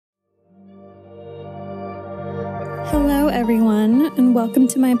Hello, everyone, and welcome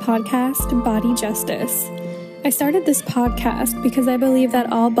to my podcast, Body Justice. I started this podcast because I believe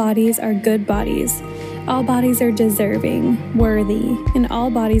that all bodies are good bodies. All bodies are deserving, worthy, and all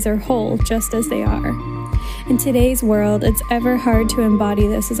bodies are whole just as they are. In today's world, it's ever hard to embody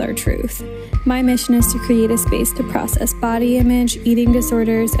this as our truth. My mission is to create a space to process body image, eating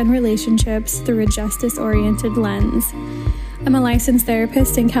disorders, and relationships through a justice-oriented lens. I'm a licensed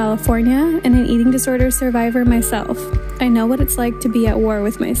therapist in California and an eating disorder survivor myself. I know what it's like to be at war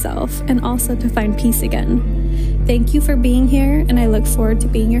with myself and also to find peace again. Thank you for being here, and I look forward to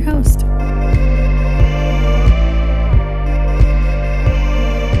being your host.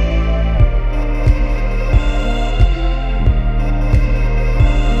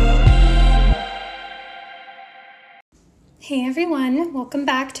 Hey everyone, welcome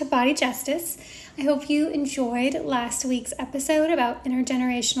back to Body Justice. I hope you enjoyed last week's episode about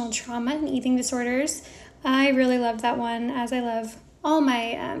intergenerational trauma and eating disorders. I really loved that one, as I love all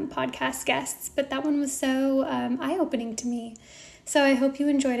my podcast guests, but that one was so eye-opening to me. So I hope you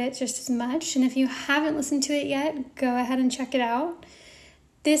enjoyed it just as much, and if you haven't listened to it yet, go ahead and check it out.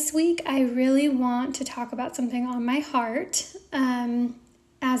 This week, I really want to talk about something on my heart.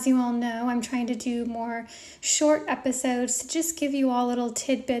 As you all know, I'm trying to do more short episodes to just give you all little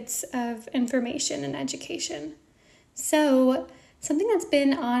tidbits of information and education. So, something that's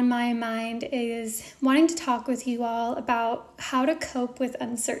been on my mind is wanting to talk with you all about how to cope with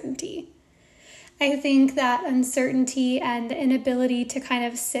uncertainty. I think that uncertainty and the inability to kind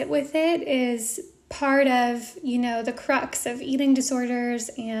of sit with it is part of, the crux of eating disorders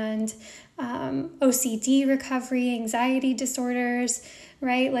and OCD recovery, anxiety disorders,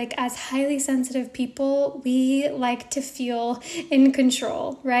 right? Like, as highly sensitive people, we like to feel in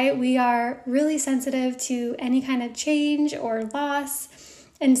control, right? We are really sensitive to any kind of change or loss.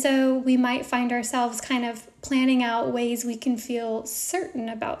 And so we might find ourselves kind of planning out ways we can feel certain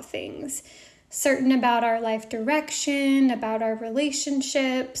about things, certain about our life direction, about our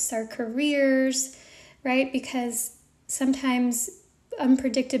relationships, our careers, right? Because sometimes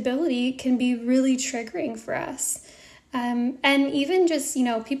unpredictability can be really triggering for us. And even just,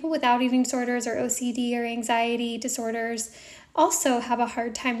 people without eating disorders or OCD or anxiety disorders also have a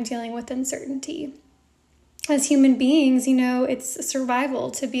hard time dealing with uncertainty. As human beings, it's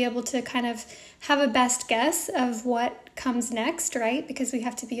survival to be able to kind of have a best guess of what comes next, right? Because we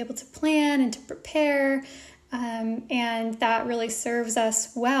have to be able to plan and to prepare, and that really serves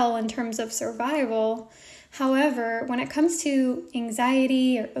us well in terms of survival. However, when it comes to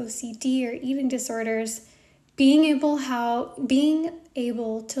anxiety or OCD or eating disorders, being able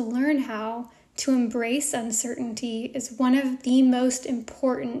to learn how to embrace uncertainty is one of the most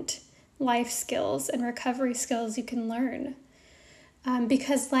important life skills and recovery skills you can learn.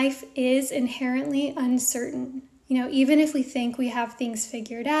 Because life is inherently uncertain. Even if we think we have things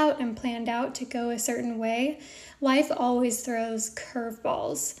figured out and planned out to go a certain way, life always throws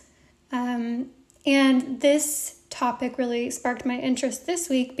curveballs. And this topic really sparked my interest this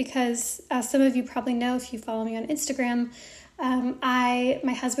week because, as some of you probably know if you follow me on Instagram,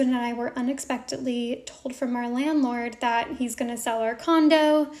 my husband and I were unexpectedly told from our landlord that he's going to sell our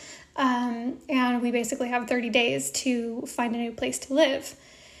condo, and we basically have 30 days to find a new place to live.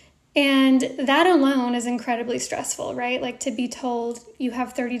 And that alone is incredibly stressful, right? Like, to be told you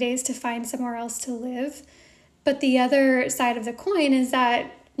have 30 days to find somewhere else to live. But the other side of the coin is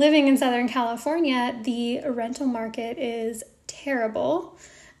that living in Southern California, the rental market is terrible,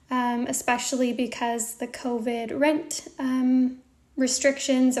 especially because the COVID rent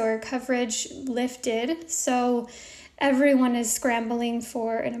restrictions or coverage lifted. So everyone is scrambling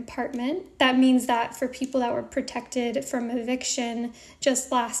for an apartment. That means that for people that were protected from eviction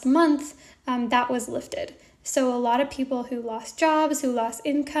just last month, that was lifted. So a lot of people who lost jobs, who lost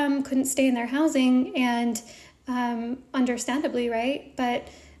income, couldn't stay in their housing, and understandably, right? But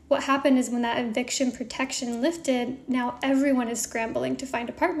what happened is when that eviction protection lifted, now everyone is scrambling to find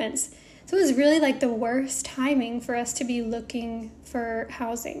apartments. So it was really like the worst timing for us to be looking for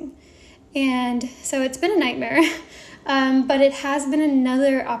housing. And so it's been a nightmare, but it has been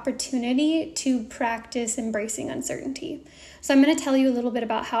another opportunity to practice embracing uncertainty. So I'm going to tell you a little bit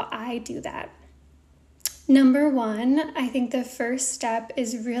about how I do that. Number one, I think the first step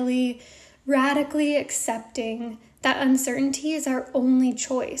is really radically accepting that uncertainty is our only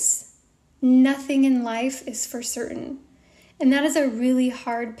choice. Nothing in life is for certain. And that is a really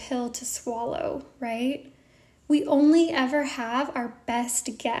hard pill to swallow, right? We only ever have our best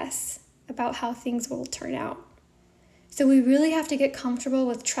guess about how things will turn out. So we really have to get comfortable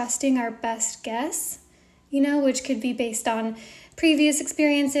with trusting our best guess, which could be based on previous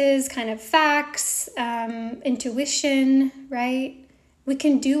experiences, kind of facts, intuition, right? We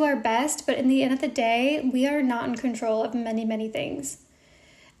can do our best, but in the end of the day, we are not in control of many, many things.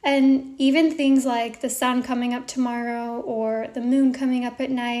 And even things like the sun coming up tomorrow or the moon coming up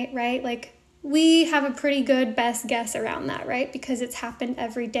at night, right? Like, we have a pretty good best guess around that, right? Because it's happened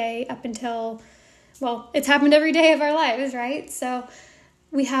every day up until, well, it's happened every day of our lives, right? So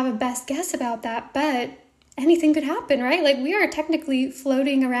we have a best guess about that, but anything could happen, right? Like, we are technically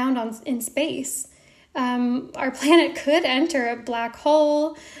floating around in space. Our planet could enter a black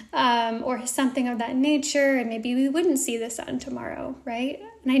hole or something of that nature, and maybe we wouldn't see the sun tomorrow, right?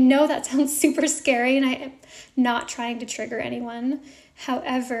 And I know that sounds super scary, and I am not trying to trigger anyone.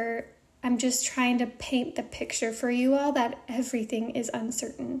 However, I'm just trying to paint the picture for you all that everything is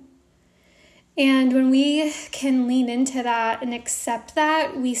uncertain. And when we can lean into that and accept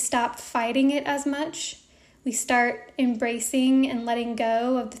that, we stop fighting it as much. We start embracing and letting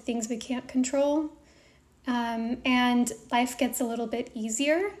go of the things we can't control. And life gets a little bit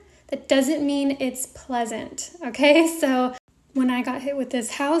easier. That doesn't mean it's pleasant, okay? So when I got hit with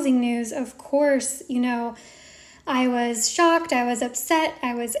this housing news, of course, I was shocked, I was upset,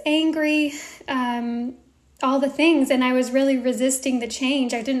 I was angry, all the things, and I was really resisting the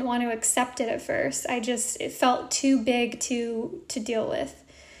change. I didn't want to accept it at first. It felt too big to deal with,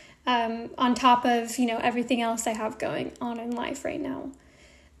 on top of, everything else I have going on in life right now.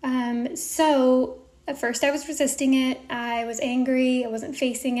 So at first I was resisting it, I was angry, I wasn't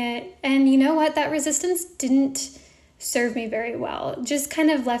facing it, and you know what? That resistance didn't serve me very well. It just kind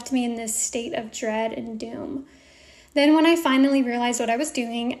of left me in this state of dread and doom. Then when I finally realized what I was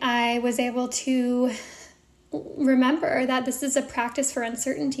doing, I was able to remember that this is a practice for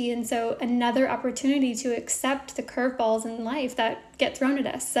uncertainty, and so another opportunity to accept the curveballs in life that get thrown at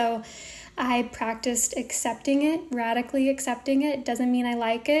us. So I practiced accepting it, radically accepting it. It doesn't mean I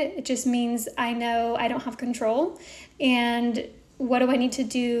like it. It just means I know I don't have control. And what do I need to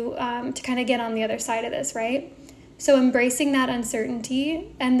do to kind of get on the other side of this, right? So embracing that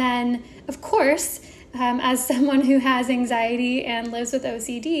uncertainty. And then, of course, as someone who has anxiety and lives with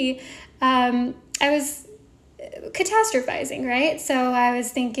OCD, I was catastrophizing, right? So I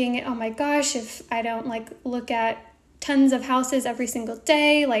was thinking, oh my gosh, if I don't look at tons of houses every single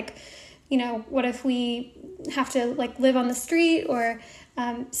day, what if we have to live on the street or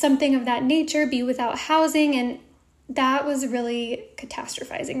something of that nature, be without housing? And that was really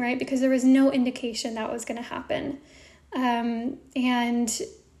catastrophizing, right? Because there was no indication that was going to happen.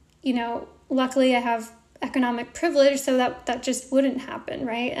 Luckily I have economic privilege, so that just wouldn't happen,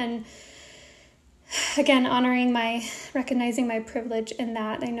 right? And again, recognizing my privilege in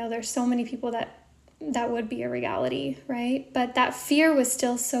that. I know there's so many people that would be a reality, right? But that fear was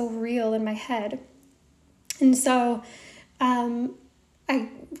still so real in my head. And so I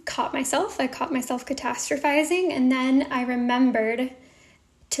caught myself catastrophizing, and then I remembered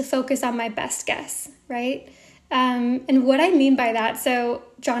to focus on my best guess, right? And what I mean by that, so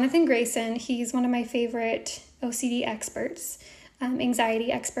Jonathan Grayson, he's one of my favorite OCD experts,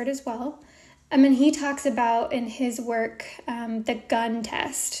 anxiety expert as well. And he talks about in his work the gun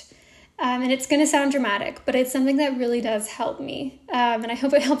test. And it's going to sound dramatic, but it's something that really does help me. And I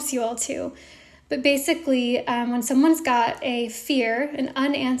hope it helps you all too. But basically, when someone's got a fear, an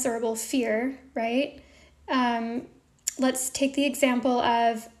unanswerable fear, right? Let's take the example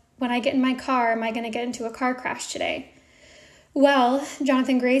of when I get in my car, am I going to get into a car crash today? Well,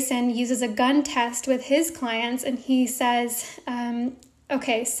 Jonathan Grayson uses a gun test with his clients, and he says,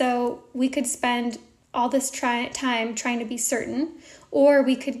 okay, so we could spend all this time trying to be certain, or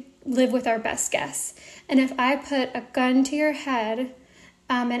we could live with our best guess. And if I put a gun to your head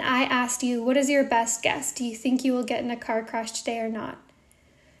and I asked you, what is your best guess? Do you think you will get in a car crash today or not?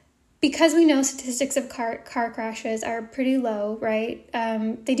 Because we know statistics of car crashes are pretty low, right?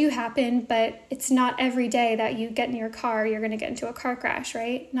 They do happen, but it's not every day that you get in your car, you're going to get into a car crash,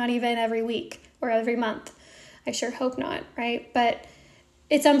 right? Not even every week or every month. I sure hope not, right? But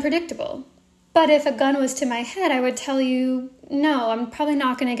it's unpredictable. But if a gun was to my head, I would tell you, no, I'm probably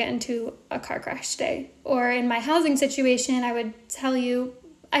not going to get into a car crash today. Or in my housing situation, I would tell you,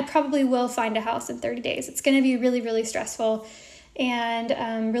 I probably will find a house in 30 days. It's going to be really, really stressful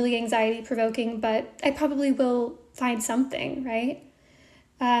and really anxiety provoking, but I probably will find something, right?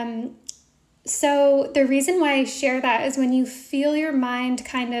 So the reason why I share that is when you feel your mind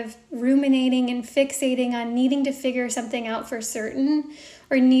kind of ruminating and fixating on needing to figure something out for certain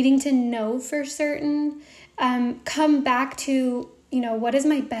or needing to know for certain, come back to, what is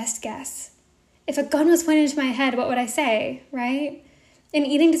my best guess? If a gun was pointed to my head, what would I say, right? In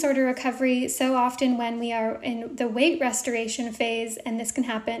eating disorder recovery, so often when we are in the weight restoration phase, and this can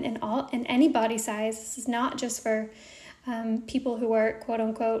happen in any body size, this is not just for people who are quote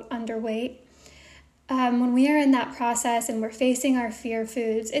unquote underweight. When we are in that process and we're facing our fear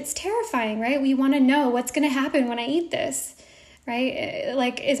foods, it's terrifying, right? We want to know what's going to happen when I eat this, right?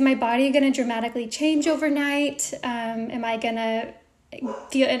 Like, is my body going to dramatically change overnight? Am I going to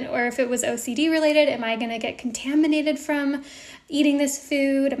feel, or if it was OCD related, am I going to get contaminated from eating this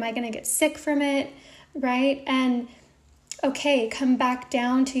food? Am I going to get sick from it, right? And okay, come back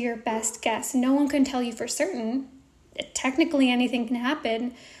down to your best guess. No one can tell you for certain. Technically, anything can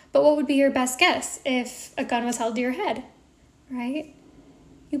happen, but what would be your best guess if a gun was held to your head, right?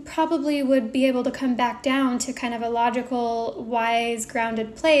 You probably would be able to come back down to kind of a logical, wise,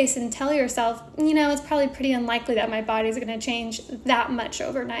 grounded place and tell yourself, it's probably pretty unlikely that my body's going to change that much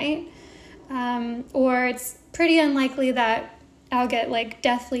overnight. Or it's pretty unlikely that I'll get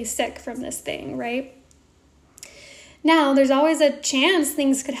deathly sick from this thing, right? Now, there's always a chance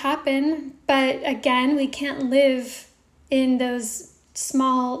things could happen, but again, we can't live in those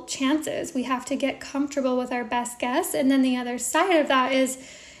small chances. We have to get comfortable with our best guess. And then the other side of that is,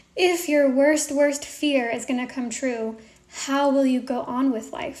 if your worst fear is going to come true, how will you go on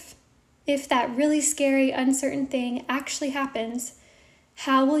with life? If that really scary, uncertain thing actually happens,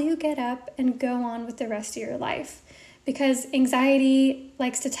 how will you get up and go on with the rest of your life? Because anxiety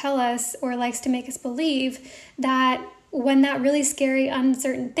likes to tell us, or likes to make us believe, that when that really scary,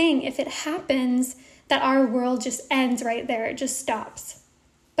 uncertain thing, if it happens, that our world just ends right there. It just stops.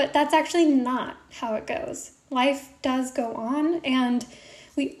 But that's actually not how it goes. Life does go on, and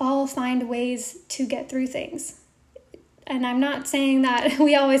we all find ways to get through things. And I'm not saying that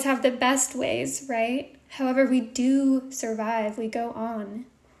we always have the best ways, right? However, we do survive. We go on.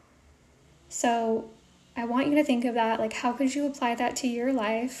 So I want you to think of that. Like, how could you apply that to your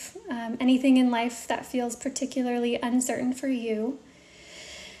life? Anything in life that feels particularly uncertain for you.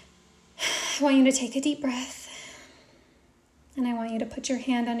 I want you to take a deep breath. And I want you to put your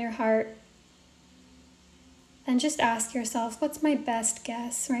hand on your heart. And just ask yourself, what's my best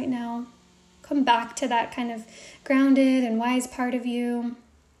guess right now? Come back to that kind of grounded and wise part of you.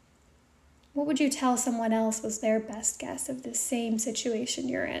 What would you tell someone else was their best guess of the same situation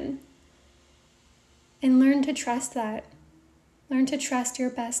you're in? And learn to trust that. Learn to trust your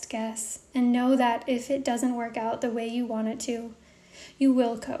best guess and know that if it doesn't work out the way you want it to, you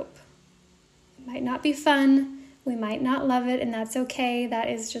will cope. It might not be fun. We might not love it, and that's okay. That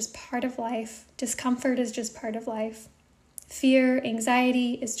is just part of life. Discomfort is just part of life. Fear,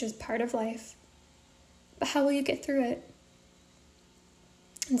 anxiety is just part of life. But how will you get through it?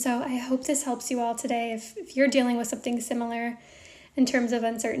 And so I hope this helps you all today. If you're dealing with something similar in terms of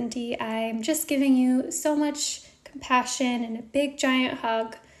uncertainty, I'm just giving you so much compassion and a big giant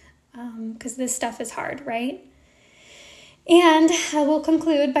hug, because this stuff is hard, right? And I will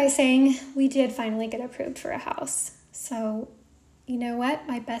conclude by saying we did finally get approved for a house. So you know what?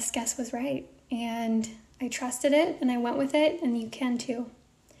 My best guess was right. And I trusted it and I went with it, and you can too.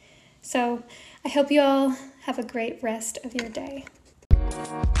 So I hope you all have a great rest of your day.